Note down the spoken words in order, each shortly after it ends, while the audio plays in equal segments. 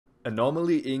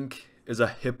Anomaly Inc. is a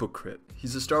hypocrite.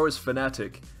 He's a Star Wars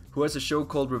fanatic who has a show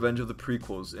called Revenge of the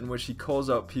Prequels, in which he calls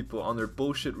out people on their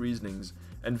bullshit reasonings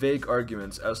and vague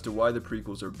arguments as to why the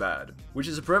prequels are bad. Which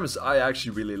is a premise I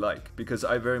actually really like, because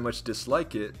I very much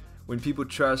dislike it when people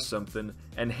trash something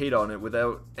and hate on it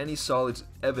without any solid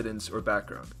evidence or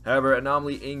background. However,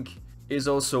 Anomaly Inc. is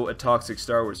also a toxic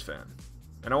Star Wars fan,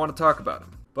 and I want to talk about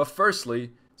him. But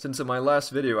firstly, since in my last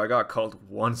video I got called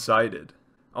one-sided,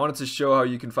 I wanted to show how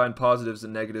you can find positives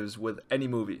and negatives with any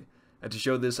movie. And to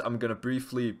show this, I'm going to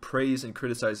briefly praise and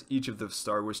criticize each of the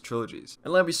Star Wars trilogies.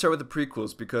 And let me start with the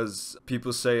prequels, because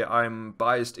people say I'm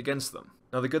biased against them.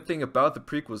 Now, the good thing about the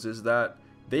prequels is that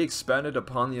they expanded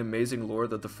upon the amazing lore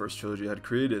that the first trilogy had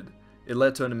created. It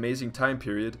led to an amazing time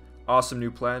period, awesome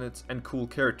new planets, and cool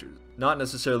characters. Not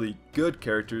necessarily good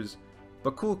characters,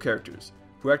 but cool characters,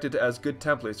 who acted as good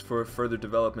templates for further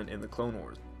development in the Clone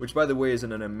Wars. Which, by the way, is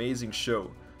an amazing show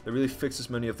that really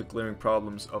fixes many of the glaring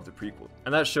problems of the prequel.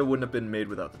 And that show wouldn't have been made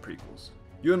without the prequels.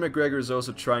 Ewan McGregor is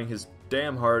also trying his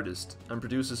damn hardest and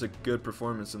produces a good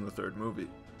performance in the third movie.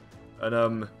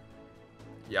 And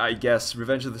yeah, I guess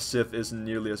Revenge of the Sith isn't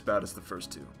nearly as bad as the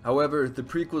first two. However, the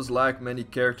prequels lack many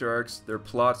character arcs, their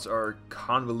plots are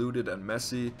convoluted and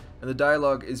messy, and the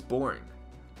dialogue is boring.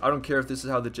 I don't care if this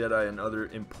is how the Jedi and other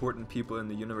important people in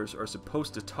the universe are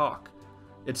supposed to talk.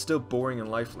 It's still boring and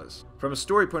lifeless. From a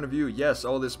story point of view, yes,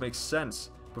 all this makes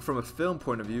sense, but from a film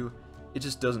point of view, it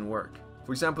just doesn't work.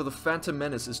 For example, the Phantom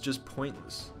Menace is just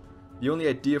pointless. The only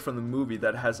idea from the movie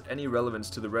that has any relevance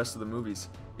to the rest of the movies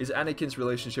is Anakin's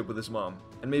relationship with his mom,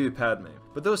 and maybe Padme.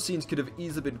 But those scenes could have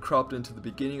easily been cropped into the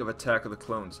beginning of Attack of the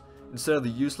Clones, instead of the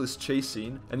useless chase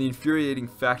scene and the infuriating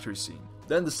factory scene.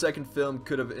 Then the second film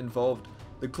could have involved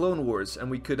the Clone Wars,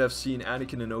 and we could have seen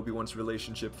Anakin and Obi-Wan's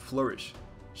relationship flourish.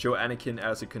 Show Anakin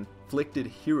as a conflicted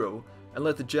hero, and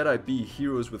let the Jedi be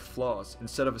heroes with flaws,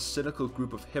 instead of a cynical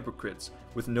group of hypocrites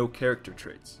with no character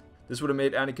traits. This would have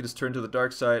made Anakin's turn to the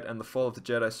dark side and the fall of the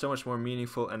Jedi so much more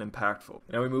meaningful and impactful.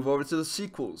 Now we move over to the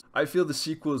sequels. I feel the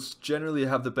sequels generally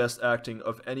have the best acting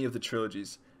of any of the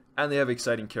trilogies, and they have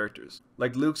exciting characters.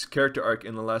 Like Luke's character arc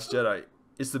in The Last Jedi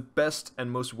is the best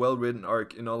and most well-written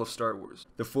arc in all of Star Wars.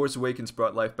 The Force Awakens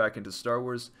brought life back into Star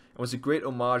Wars, and was a great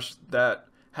homage that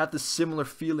had the similar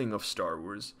feeling of Star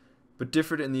Wars, but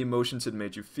differed in the emotions it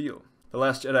made you feel. The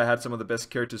Last Jedi had some of the best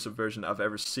character subversion I've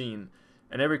ever seen,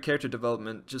 and every character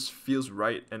development just feels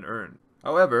right and earned.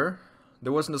 However,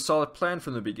 there wasn't a solid plan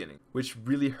from the beginning, which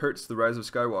really hurts The Rise of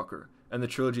Skywalker, and the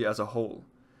trilogy as a whole.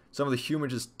 Some of the humor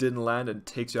just didn't land and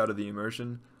takes you out of the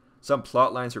immersion. Some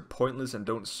plot lines are pointless and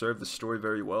don't serve the story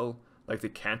very well, like the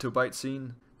Canto Bite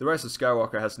scene. The Rise of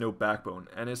Skywalker has no backbone,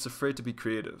 and it's afraid to be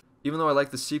creative. Even though I like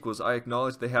the sequels, I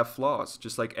acknowledge they have flaws,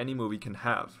 just like any movie can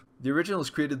have. The originals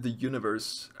created the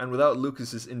universe, and without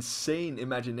Lucas's insane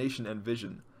imagination and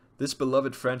vision, this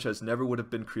beloved franchise never would have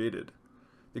been created.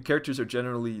 The characters are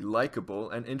generally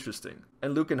likable and interesting,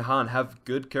 and Luke and Han have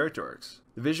good character arcs.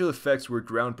 The visual effects were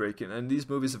groundbreaking, and these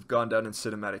movies have gone down in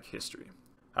cinematic history.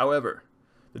 However,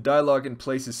 the dialogue in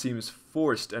places seems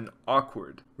forced and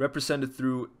awkward, represented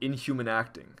through inhuman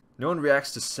acting. No one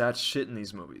reacts to sad shit in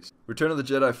these movies. Return of the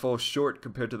Jedi falls short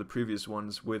compared to the previous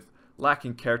ones, with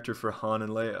lacking character for Han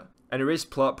and Leia, and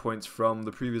erased plot points from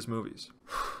the previous movies.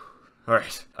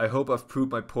 Alright, I hope I've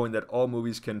proved my point that all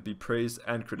movies can be praised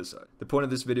and criticized. The point of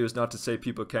this video is not to say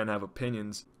people can't have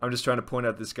opinions. I'm just trying to point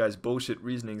out this guy's bullshit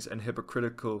reasonings and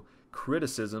hypocritical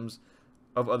criticisms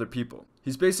of other people.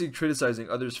 He's basically criticizing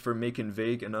others for making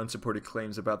vague and unsupported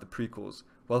claims about the prequels,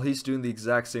 while he's doing the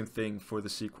exact same thing for the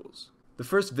sequels. The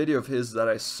first video of his that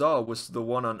I saw was the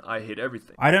one on I Hate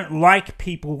Everything. I don't like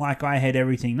people like I Hate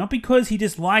Everything, not because he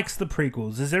dislikes the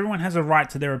prequels, as everyone has a right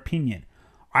to their opinion.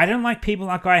 I don't like people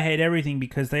like I Hate Everything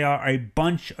because they are a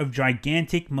bunch of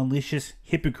gigantic, malicious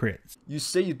hypocrites. You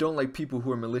say you don't like people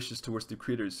who are malicious towards the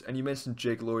creators, and you mentioned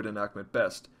Jake Lloyd and Ahmed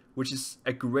Best, which is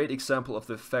a great example of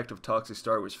the effect of toxic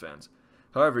Star Wars fans.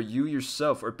 However, you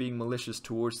yourself are being malicious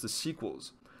towards the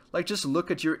sequels. Like, just look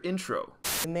at your intro.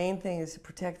 The main thing is to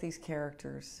protect these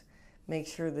characters, make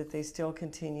sure that they still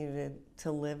continue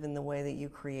to live in the way that you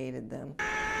created them.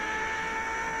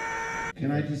 Can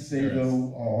I just say, though,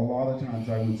 a lot of times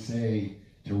I would say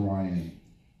to Ryan,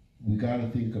 we got to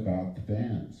think about the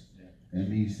fans.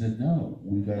 And he said, no,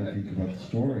 we got to think about the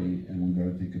story, and we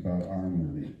got to think about our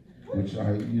movie, which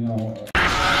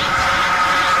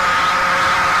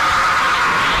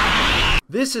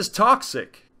This is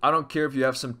toxic! I don't care if you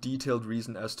have some detailed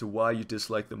reason as to why you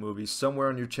dislike the movie somewhere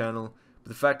on your channel, but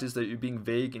the fact is that you're being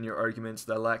vague in your arguments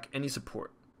that lack any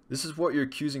support. This is what you're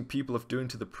accusing people of doing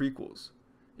to the prequels.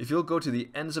 If you'll go to the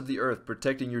ends of the earth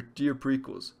protecting your dear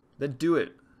prequels, then do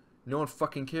it. No one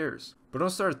fucking cares. But don't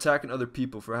start attacking other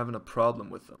people for having a problem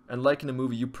with them, and liking a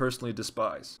movie you personally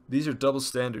despise. These are double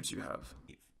standards you have.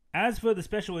 As for the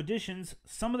special editions,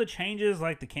 some of the changes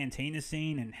like the cantina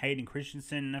scene and Hayden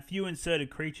Christensen and a few inserted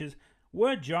creatures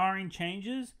were jarring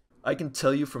changes. I can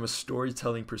tell you from a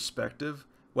storytelling perspective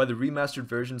why the remastered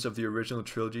versions of the original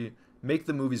trilogy make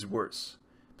the movies worse.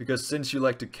 Because since you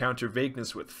like to counter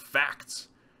vagueness with facts,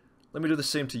 let me do the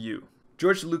same to you.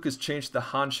 George Lucas changed the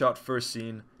Han shot first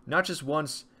scene, not just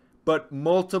once, but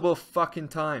multiple fucking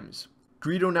times.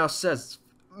 Greedo now says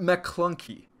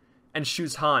McClunky and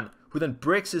shoots Han, who then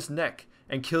breaks his neck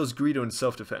and kills Greedo in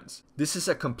self-defense. This is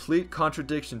a complete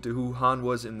contradiction to who Han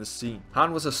was in the scene.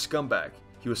 Han was a scumbag.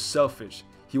 He was selfish.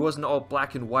 He wasn't all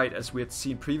black and white as we had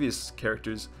seen previous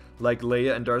characters like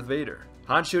Leia and Darth Vader.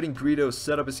 Han shooting Greedo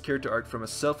set up his character arc from a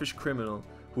selfish criminal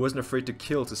who wasn't afraid to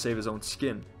kill to save his own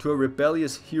skin, to a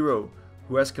rebellious hero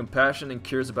who has compassion and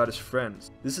cares about his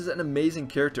friends. This is an amazing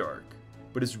character arc,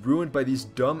 but is ruined by these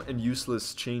dumb and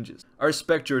useless changes. I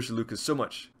respect George Lucas so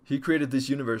much. He created this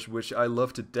universe which I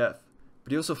love to death,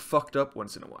 but he also fucked up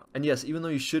once in a while. And yes, even though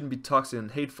you shouldn't be toxic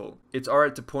and hateful, it's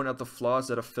alright to point out the flaws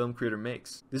that a film creator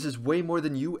makes. This is way more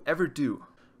than you ever do.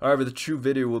 However, the true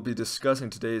video we'll be discussing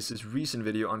today is his recent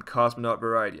video on Cosmonaut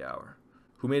Variety Hour,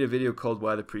 who made a video called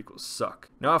Why the Prequels Suck.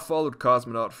 Now I've followed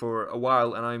Cosmonaut for a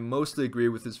while and I mostly agree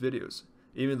with his videos.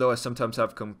 Even though I sometimes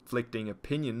have conflicting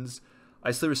opinions,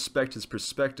 I still respect his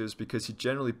perspectives because he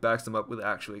generally backs them up with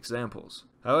actual examples.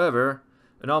 However,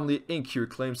 Anomaly Inc. here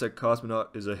claims that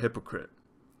Cosmonaut is a hypocrite,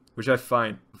 which I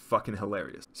find fucking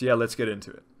hilarious. So yeah, let's get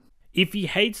into it. If he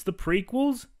hates the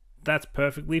prequels, that's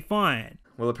perfectly fine.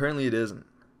 Well, apparently it isn't.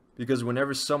 Because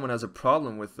whenever someone has a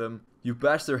problem with them, you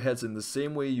bash their heads in the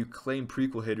same way you claim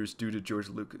prequel haters do to George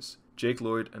Lucas, Jake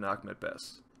Lloyd, and Ahmed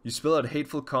Best. You spill out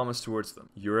hateful comments towards them.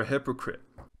 You're a hypocrite.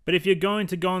 But if you're going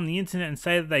to go on the internet and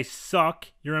say that they suck,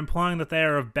 you're implying that they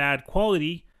are of bad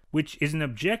quality, which is an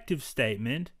objective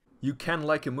statement. You can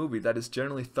like a movie that is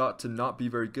generally thought to not be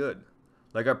very good.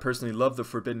 Like I personally love The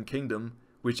Forbidden Kingdom,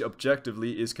 which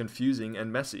objectively is confusing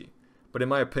and messy, but in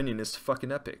my opinion is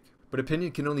fucking epic. But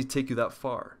opinion can only take you that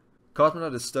far.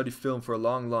 Cosmonaut has studied film for a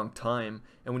long time,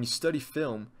 and when you study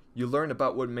film, you learn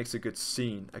about what makes a good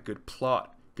scene, a good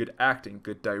plot, good acting,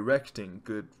 good directing,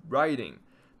 good writing.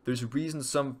 There's reasons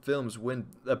some films win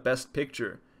a best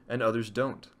picture and others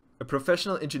don't. A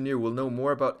professional engineer will know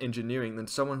more about engineering than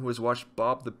someone who has watched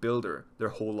Bob the Builder their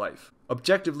whole life.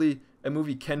 Objectively, a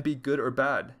movie can be good or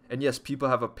bad, and yes, people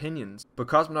have opinions, but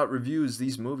Cosmonaut reviews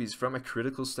these movies from a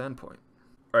critical standpoint.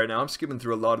 Alright, now I'm skipping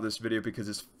through a lot of this video because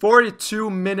it's 42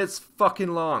 minutes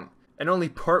fucking long, and only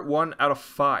part 1 out of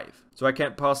 5, so I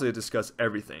can't possibly discuss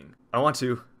everything. I want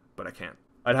to, but I can't.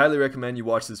 I'd highly recommend you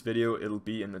watch this video. It'll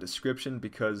be in the description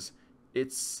because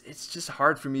it's just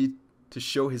hard for me to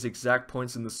show his exact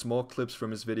points in the small clips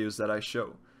from his videos that I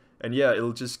show. And yeah,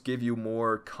 it'll just give you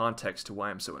more context to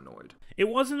why I'm so annoyed. It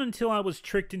wasn't until I was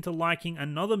tricked into liking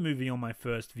another movie on my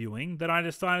first viewing that I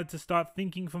decided to start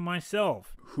thinking for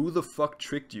myself. Who the fuck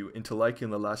tricked you into liking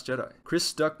The Last Jedi?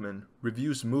 Chris Stuckman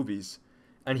reviews movies,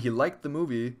 and he liked the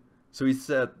movie, so he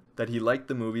said that he liked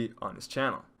the movie on his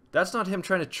channel. That's not him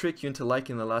trying to trick you into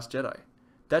liking The Last Jedi.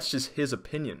 That's just his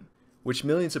opinion, which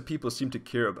millions of people seem to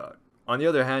care about. On the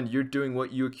other hand, you're doing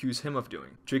what you accuse him of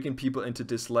doing, tricking people into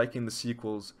disliking the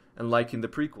sequels and liking the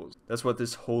prequels. That's what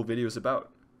this whole video is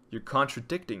about. You're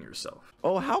contradicting yourself.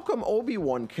 Oh, how come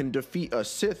Obi-Wan can defeat a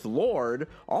Sith Lord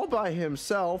all by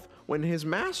himself when his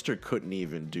master couldn't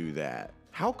even do that?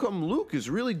 How come Luke is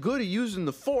really good at using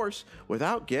the Force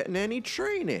without getting any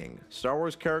training? Star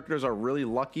Wars characters are really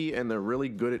lucky and they're really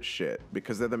good at shit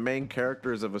because they're the main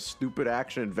characters of a stupid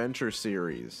action-adventure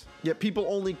series. Yet people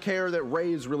only care that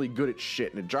Rey is really good at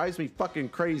shit and it drives me fucking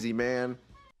crazy, man.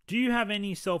 Do you have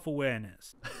any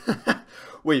self-awareness?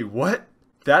 Wait, what?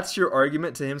 That's your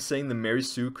argument to him saying the Mary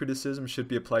Sue criticism should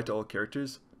be applied to all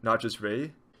characters, not just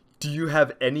Rey? Do you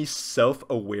have any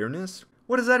self-awareness?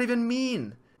 What does that even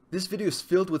mean? This video is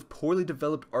filled with poorly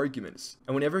developed arguments,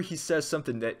 and whenever he says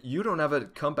something that you don't have a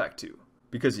comeback to,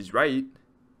 because he's right,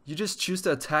 you just choose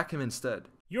to attack him instead.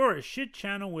 You're a shit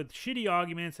channel with shitty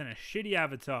arguments and a shitty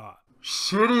avatar.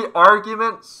 Shitty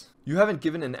arguments? You haven't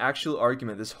given an actual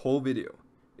argument this whole video.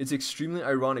 It's extremely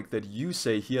ironic that you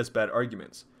say he has bad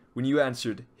arguments, when you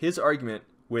answered his argument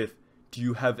with, "Do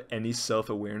you have any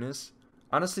self-awareness?"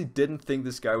 Honestly didn't think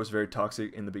this guy was very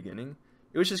toxic in the beginning.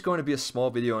 It was just going to be a small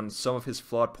video on some of his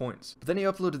flawed points. But then he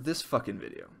uploaded this fucking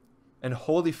video. And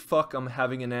holy fuck, I'm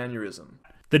having an aneurysm.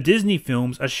 The Disney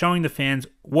films are showing the fans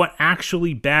what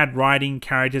actually bad writing,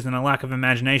 characters, and a lack of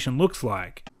imagination looks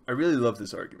like. I really love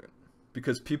this argument.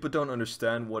 because people don't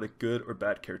understand what a good or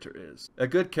bad character is. A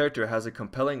good character has a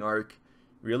compelling arc,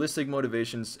 realistic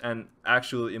motivations, and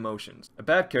actual emotions. A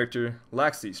bad character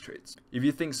lacks these traits. If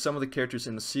you think some of the characters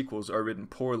in the sequels are written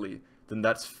poorly, then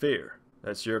that's fair.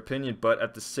 That's your opinion, but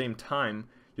at the same time,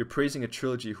 you're praising a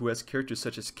trilogy who has characters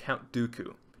such as Count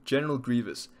Dooku, General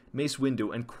Grievous, Mace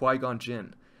Windu, and Qui-Gon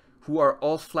Jinn, who are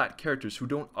all flat characters who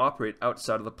don't operate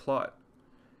outside of the plot.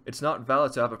 It's not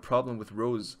valid to have a problem with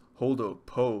Rose, Holdo,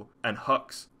 Poe, and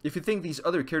Hux if you think these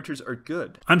other characters are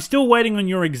good. I'm still waiting on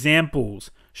your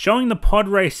examples. Showing the pod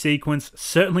race sequence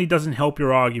certainly doesn't help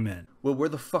your argument. Well, where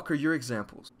the fuck are your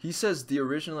examples? He says the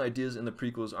original ideas in the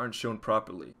prequels aren't shown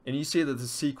properly, and you say that the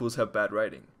sequels have bad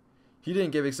writing. He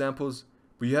didn't give examples,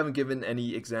 but you haven't given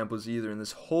any examples either in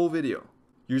this whole video.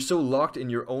 You're so locked in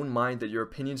your own mind that your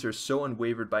opinions are so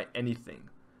unwavered by anything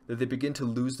that they begin to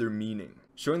lose their meaning.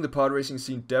 Showing the pod racing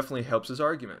scene definitely helps his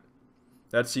argument.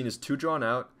 That scene is too drawn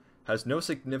out, has no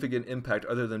significant impact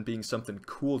other than being something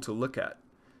cool to look at.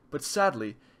 But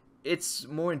sadly, it's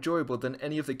more enjoyable than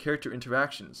any of the character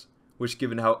interactions, which,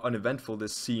 given how uneventful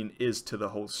this scene is to the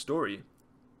whole story,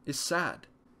 is sad.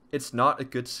 It's not a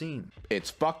good scene. It's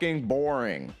fucking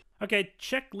boring. Okay,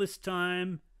 checklist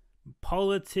time.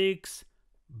 Politics,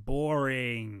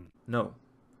 boring. No,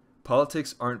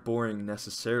 politics aren't boring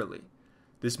necessarily.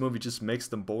 This movie just makes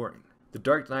them boring. The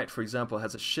Dark Knight, for example,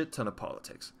 has a shit ton of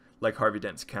politics, like Harvey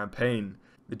Dent's campaign,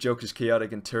 the Joker's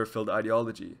chaotic and terror-filled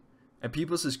ideology, and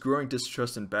people's growing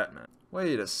distrust in Batman.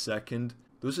 Wait a second,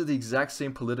 those are the exact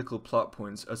same political plot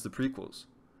points as the prequels,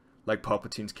 like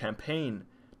Palpatine's campaign,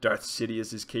 Darth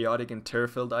Sidious's chaotic and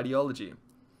terror-filled ideology,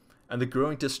 and the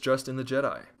growing distrust in the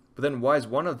Jedi. But then why is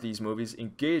one of these movies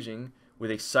engaging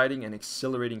with exciting and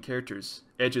exhilarating characters,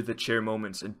 edge-of-the-chair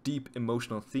moments, and deep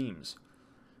emotional themes,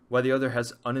 while the other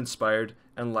has uninspired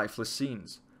and lifeless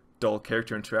scenes, dull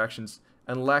character interactions,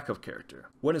 and lack of character?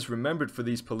 One is remembered for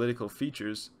these political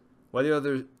features, while the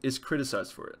other is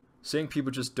criticized for it. Saying people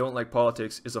just don't like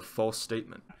politics is a false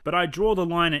statement. But I draw the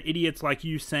line at idiots like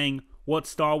you saying what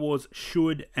Star Wars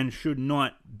should and should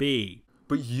not be.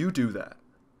 But you do that.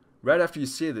 Right after you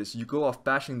say this, you go off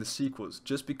bashing the sequels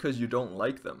just because you don't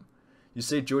like them. You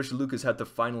say George Lucas had the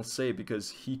final say because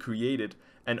he created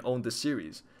and owned the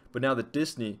series, but now that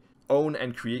Disney own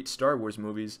and create Star Wars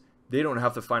movies, they don't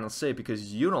have the final say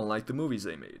because you don't like the movies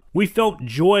they made. We felt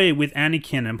joy with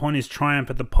Anakin upon his triumph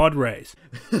at the pod race.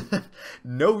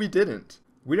 No, we didn't.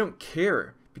 We don't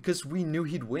care because we knew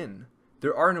he'd win.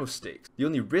 There are no stakes. The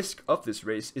only risk of this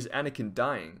race is Anakin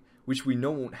dying, which we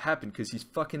know won't happen because he's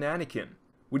fucking Anakin.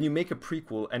 When you make a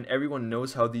prequel and everyone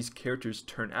knows how these characters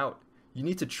turn out, you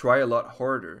need to try a lot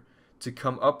harder to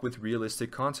come up with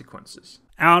realistic consequences.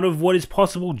 Out of what is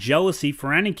possible jealousy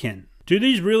for Anakin. Do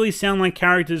these really sound like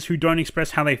characters who don't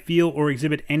express how they feel or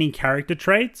exhibit any character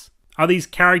traits? Are these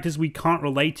characters we can't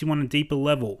relate to on a deeper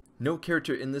level? No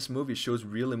character in this movie shows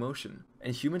real emotion,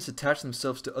 and humans attach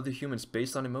themselves to other humans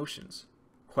based on emotions.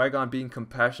 Qui-Gon being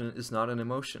compassionate is not an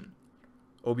emotion.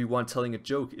 Obi-Wan telling a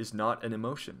joke is not an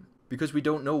emotion, because we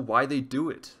don't know why they do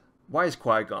it. Why is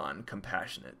Qui-Gon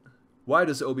compassionate? Why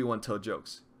does Obi-Wan tell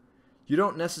jokes? You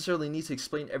don't necessarily need to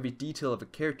explain every detail of a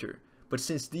character, but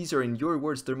since these are in your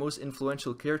words their most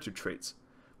influential character traits,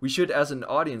 we should as an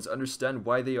audience understand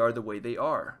why they are the way they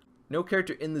are. No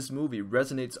character in this movie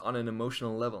resonates on an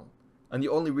emotional level, and the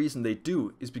only reason they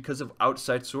do is because of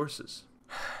outside sources.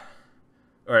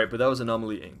 Alright, but that was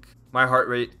Anomaly Inc. My heart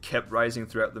rate kept rising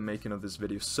throughout the making of this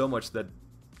video so much that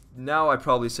now I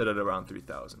probably set it around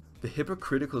 3,000. The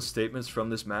hypocritical statements from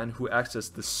this man who acts as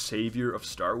the savior of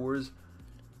Star Wars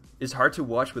is hard to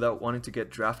watch without wanting to get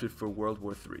drafted for World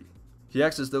War III. He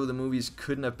acts as though the movies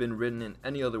couldn't have been written in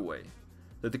any other way,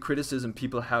 that the criticism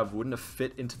people have wouldn't have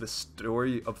fit into the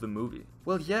story of the movie.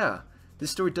 Well, yeah,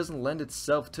 this story doesn't lend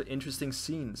itself to interesting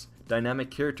scenes,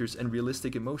 dynamic characters, and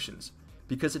realistic emotions,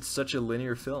 because it's such a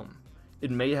linear film.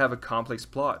 It may have a complex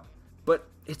plot, but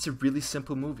it's a really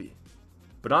simple movie.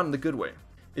 But not in the good way.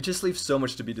 It just leaves so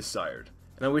much to be desired,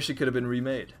 and I wish it could have been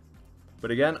remade.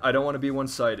 But again, I don't want to be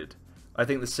one-sided. I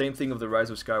think the same thing of The Rise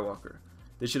of Skywalker.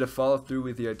 They should have followed through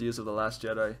with the ideas of The Last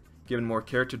Jedi, given more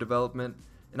character development,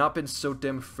 and not been so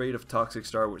damn afraid of toxic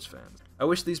Star Wars fans. I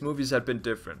wish these movies had been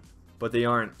different, but they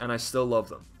aren't, and I still love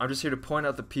them. I'm just here to point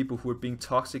out the people who are being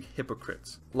toxic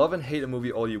hypocrites. Love and hate a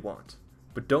movie all you want,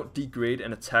 but don't degrade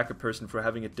and attack a person for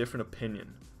having a different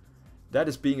opinion. That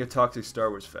is being a toxic Star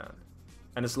Wars fan.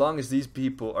 And as long as these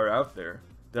people are out there,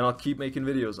 then I'll keep making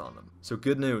videos on them. So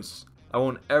good news, I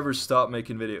won't ever stop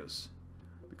making videos,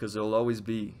 because there'll always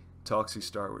be toxic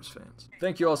Star Wars fans.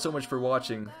 Thank you all so much for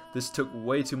watching. This took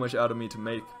way too much out of me to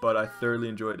make, but I thoroughly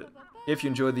enjoyed it. If you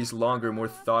enjoy these longer, more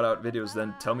thought out videos,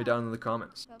 then tell me down in the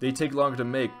comments. They take longer to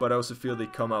make, but I also feel they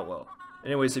come out well.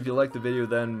 Anyways, if you like the video,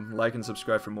 then like and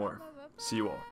subscribe for more. See you all.